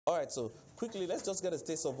All right, so quickly, let's just get a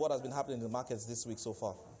taste of what has been happening in the markets this week so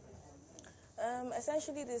far.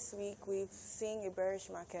 Essentially this week we've seen a bearish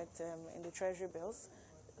market in the Treasury bills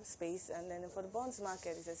space, and then for the bonds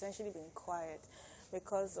market it's essentially been quiet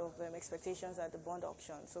because of expectations at the bond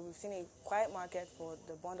auction. So we've seen a quiet market for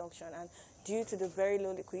the bond auction, and due to the very low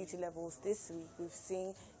liquidity levels this week, we've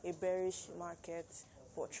seen a bearish market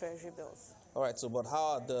for Treasury bills. All right, so but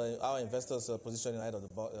how are our investors positioning ahead of the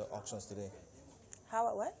auctions today? How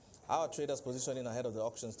are what? How are traders positioning ahead of the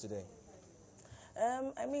auctions today?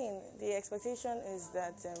 I mean, the expectation is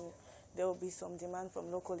that there will be some demand from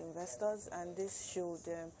local investors, and this should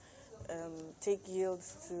take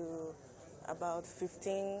yields to about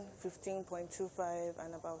 15.25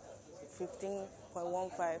 and about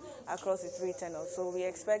 15.15 across the three tenors. So we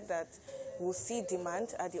expect that we'll see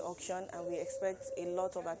demand at the auction, and we expect a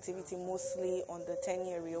lot of activity, mostly on the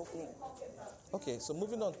 10-year reopening. Okay, so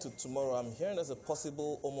moving on to tomorrow, I'm hearing there's a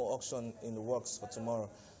possible OMO auction in the works for tomorrow.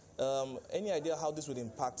 Any idea how this would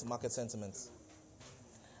impact market sentiment?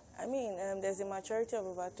 I mean, there's a maturity of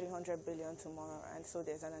about 300 billion tomorrow, and so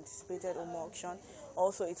there's an anticipated OMO auction.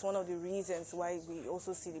 Also, it's one of the reasons why we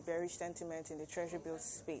also see the bearish sentiment in the Treasury bills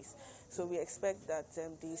space. So we expect that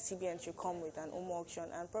the CBN should come with an OMO auction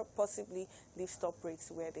and possibly leave stop rates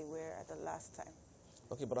where they were at the last time.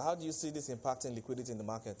 Okay, but how do you see this impacting liquidity in the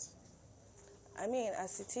market? I mean,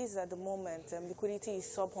 as it is at the moment, liquidity is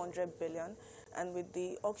sub 100 billion, and with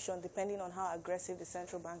the auction, depending on how aggressive the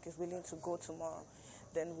central bank is willing to go tomorrow,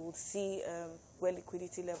 then we'll see where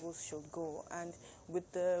liquidity levels should go. And with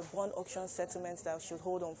the bond auction settlements that should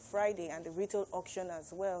hold on Friday and the retail auction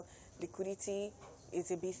as well, liquidity is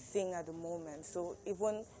a big thing at the moment. So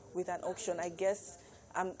even with an auction, I guess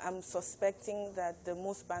I'm suspecting that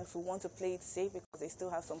most banks will want to play it safe because they still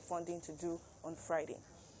have some funding to do on Friday.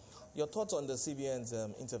 Your thoughts on the CBN's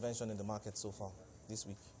intervention in the market so far this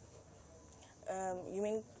week? You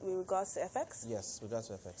mean with regards to FX? Yes, with regards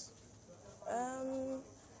to FX.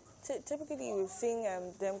 Typically, we've seen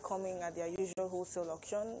them coming at their usual wholesale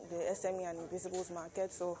auction, the SME and invisibles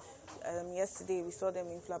market. So yesterday, we saw them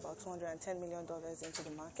inflow about $210 million into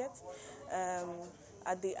the market.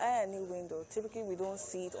 At the INE window, typically we don't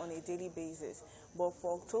see it on a daily basis. But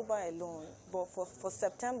for October alone, for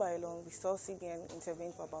September alone, we saw CBN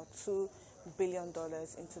intervene for about $2 billion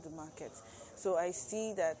into the market. So I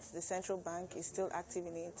see that the central bank is still active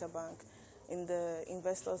in the interbank, in the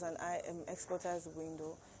investors and exporters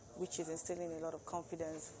window, which is instilling a lot of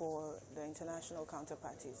confidence for the international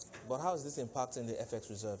counterparties. But how is this impacting the FX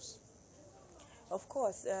reserves? Of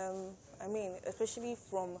course, I mean, especially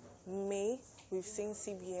from May, we've seen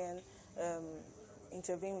CBN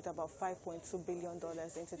intervene with about $5.2 billion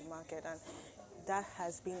into the market, and that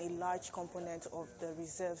has been a large component of the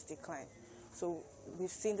reserves decline. So we've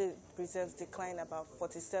seen the reserves decline from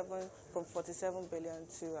 47 billion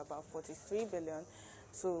to about 43 billion.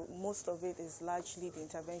 So most of it is largely the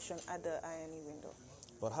intervention at the INE window.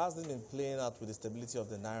 But how has this been playing out with the stability of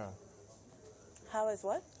the Naira? How is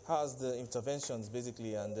what? How has the interventions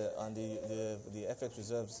basically and the FX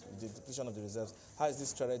reserves, the depletion of the reserves, how is this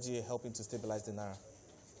strategy helping to stabilize the Naira?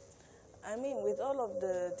 I mean, with all of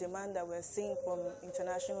the demand that we're seeing from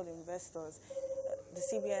international investors, the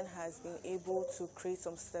CBN has been able to create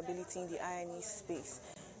some stability in the INE space.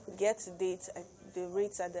 Yet to date, the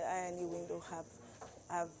rates at the INE window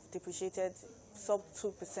have depreciated sub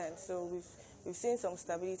 2%. So we've seen some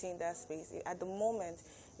stability in that space. At the moment,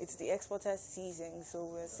 it's the exporters seizing, so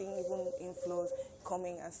we're seeing even inflows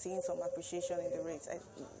coming and seeing some appreciation in the rates.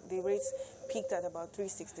 The rates peaked at about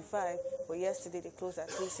 365, but yesterday they closed at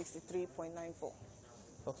 363.94.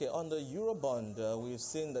 Okay, on the Eurobond, we've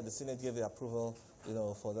seen that the Senate gave the approval,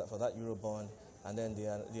 for that Eurobond, and then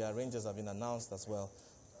the arrangers have been announced as well.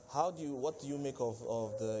 What do you make of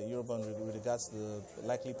the Eurobond with regards to the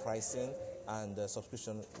likely pricing and the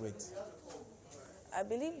subscription rate? I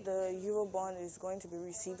believe the Eurobond is going to be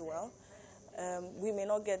received well. We may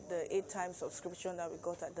not get the 8-time subscription that we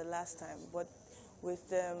got at the last time, but with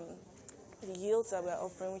the yields that we're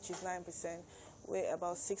offering, which is 9%, we're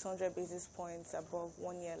about 600 basis points above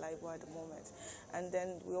 1-year LIBOR at the moment. And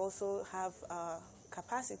then we also have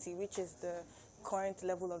capacity, which is the current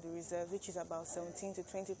level of the reserve, which is about 17 to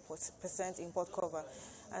 20% import cover.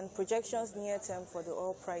 And projections near term for the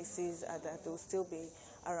oil prices are that they'll still be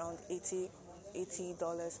around $80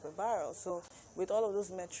 per barrel. So with all of those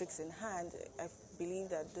metrics in hand, I believe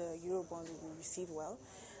that the Eurobond will be received well,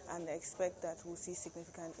 and I expect that we'll see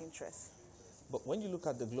significant interest. But when you look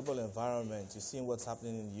at the global environment, you're seeing what's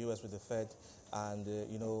happening in the U.S. with the Fed, and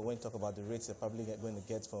when you talk about the rates they're probably going to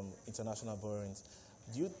get from international borrowings,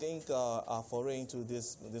 do you think our foray into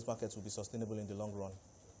these markets will be sustainable in the long run?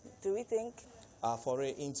 Do we think?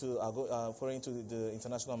 Foray into the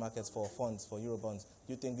international markets for funds, for Eurobonds.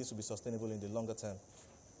 Do you think this will be sustainable in the longer term?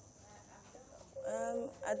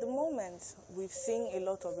 At the moment, we've seen a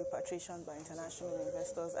lot of repatriation by international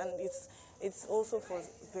investors, and it's also for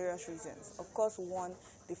various reasons. Of course, one,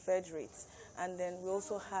 the Fed rates, and then we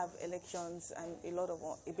also have elections and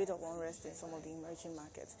a bit of unrest in some of the emerging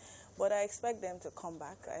markets. But I expect them to come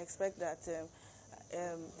back. I expect that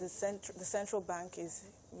the central bank is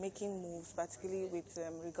making moves, particularly with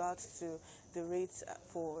regards to the rates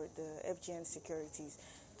for the FGN securities,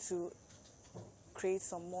 to create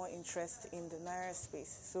some more interest in the Naira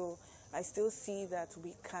space. So I still see that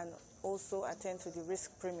we can also attend to the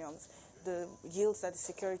risk premiums. The yields that the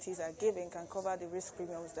securities are giving can cover the risk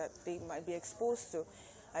premiums that they might be exposed to.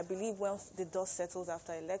 I believe once the dust settles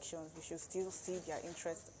after elections, we should still see their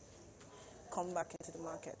interest come back into the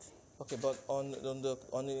market. Okay, but in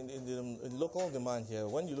the local demand here,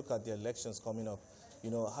 when you look at the elections coming up,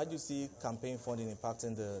 how do you see campaign funding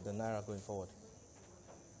impacting the Naira going forward?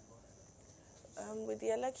 With the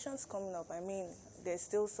elections coming up, there's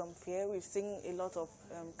still some fear. We've seen a lot of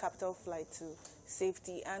capital flight to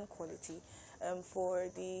safety and quality. For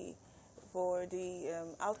the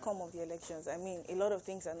outcome of the elections, a lot of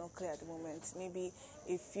things are not clear at the moment. Maybe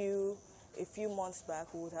a few months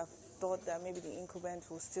back, we would have thought that maybe the incumbent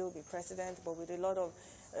will still be president, but with a lot of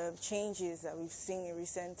changes that we've seen in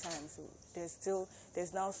recent times,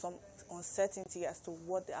 there's now some uncertainty as to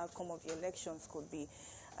what the outcome of the elections could be.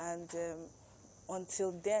 And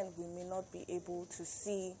until then, we may not be able to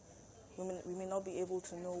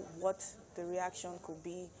know what the reaction could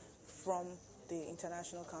be from the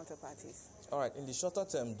international counterparties. All right. In the shorter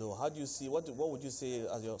term, though, how do you see what would you say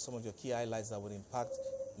as some of your key highlights that would impact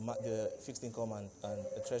the fixed income and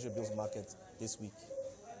the Treasury bills market this week?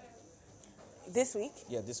 This week?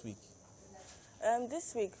 Yeah, this week.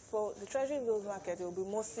 This week, for the Treasury bills market, it will be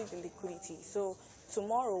mostly the liquidity. So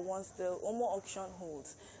tomorrow, once the OMO auction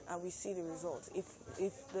holds and we see the results,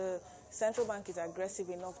 if the central bank is aggressive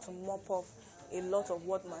enough to mop up a lot of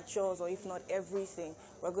what matures, or if not everything,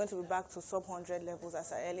 we're going to be back to sub-100 levels,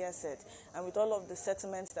 as I earlier said. And with all of the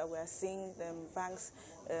settlements that we are seeing banks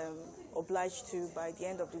obliged to by the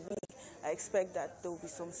end of the week, I expect that there will be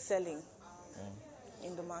some selling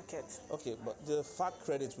in the market. Okay, but the FAC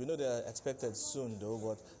credits, we know they're expected soon, though,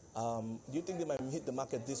 but do you think they might hit the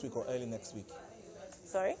market this week or early next week?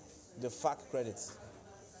 Sorry? The FAC credits.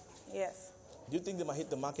 Yes. Do you think they might hit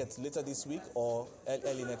the market later this week or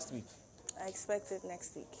early next week? I expect it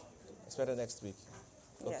next week. Expect it next week?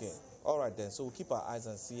 Okay. Yes. All right, then. So we'll keep our eyes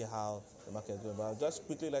and see how the market is going. But I'd just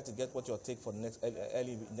quickly like to get what your take for the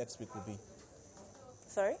early next week will be.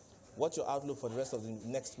 Sorry? What your outlook for the rest of the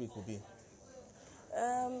next week will be?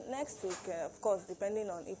 Next week, of course, depending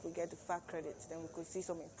on if we get the FAC credits, then we could see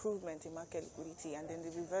some improvement in market liquidity and then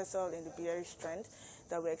the reversal in the bearish trend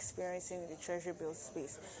that we're experiencing in the Treasury bill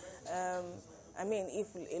space. If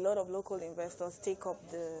a lot of local investors take up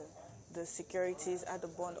the securities at the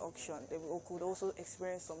bond auction, they could also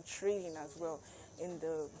experience some trading as well in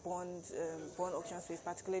the bond auction space,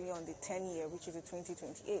 particularly on the 10-year, which is the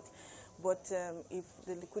 2028. But if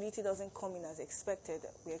the liquidity doesn't come in as expected,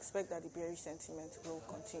 we expect that the bearish sentiment will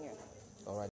continue. All right.